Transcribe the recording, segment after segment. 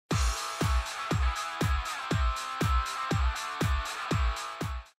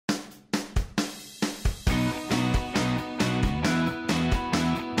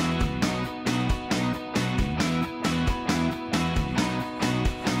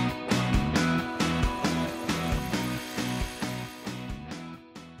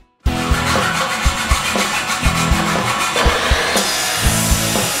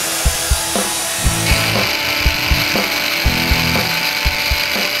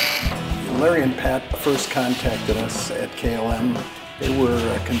Larry and Pat first contacted us at KLM. They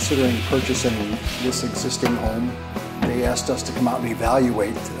were considering purchasing this existing home. They asked us to come out and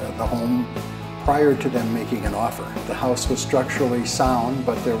evaluate the home prior to them making an offer. The house was structurally sound,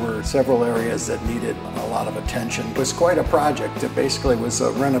 but there were several areas that needed a lot of attention. It was quite a project. It basically was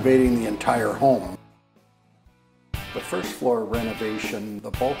renovating the entire home. The first floor renovation,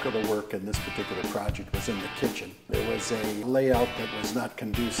 the bulk of the work in this particular project was in the kitchen. There was a layout that was not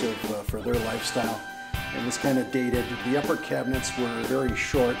conducive for their lifestyle. It was kind of dated. The upper cabinets were very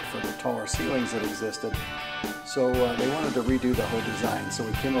short for the taller ceilings that existed. So they wanted to redo the whole design. So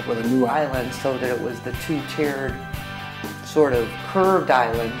we came up with a new island so that it was the two-tiered sort of curved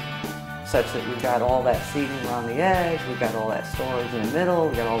island, such that we've got all that seating around the edge, we've got all that storage in the middle,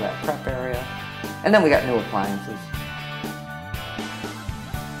 we've got all that prep area, and then we got new appliances.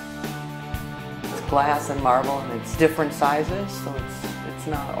 It's glass and marble, and it's different sizes, so it's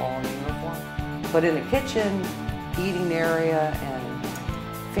not all uniform. But in the kitchen, eating area, and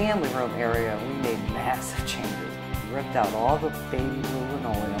family room area, we made massive changes. We ripped out all the baby blue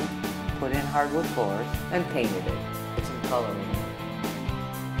linoleum, put in hardwood floors, and painted it. Put some color in it.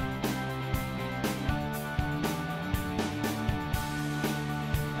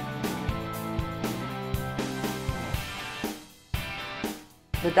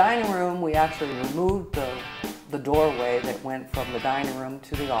 The dining room, we actually removed the doorway that went from the dining room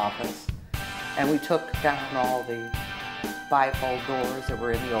to the office, and we took down all the bifold doors that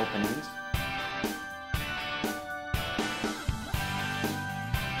were in the openings.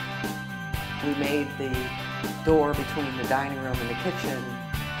 We made the door between the dining room and the kitchen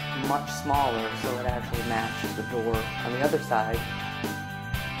much smaller so it actually matched the door on the other side.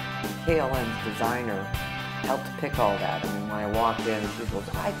 KLM's designer helped pick all that. I mean, when I walked in, she goes,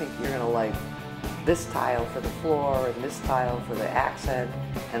 I think you're going to like this tile for the floor and this tile for the accent.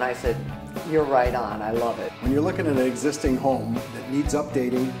 And I said, you're right on, I love it. When you're looking at an existing home that needs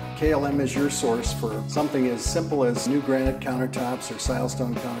updating, KLM is your source for something as simple as new granite countertops or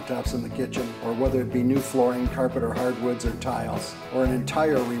silestone countertops in the kitchen, or whether it be new flooring, carpet or hardwoods or tiles, or an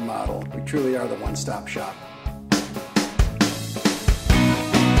entire remodel. We truly are the one-stop shop.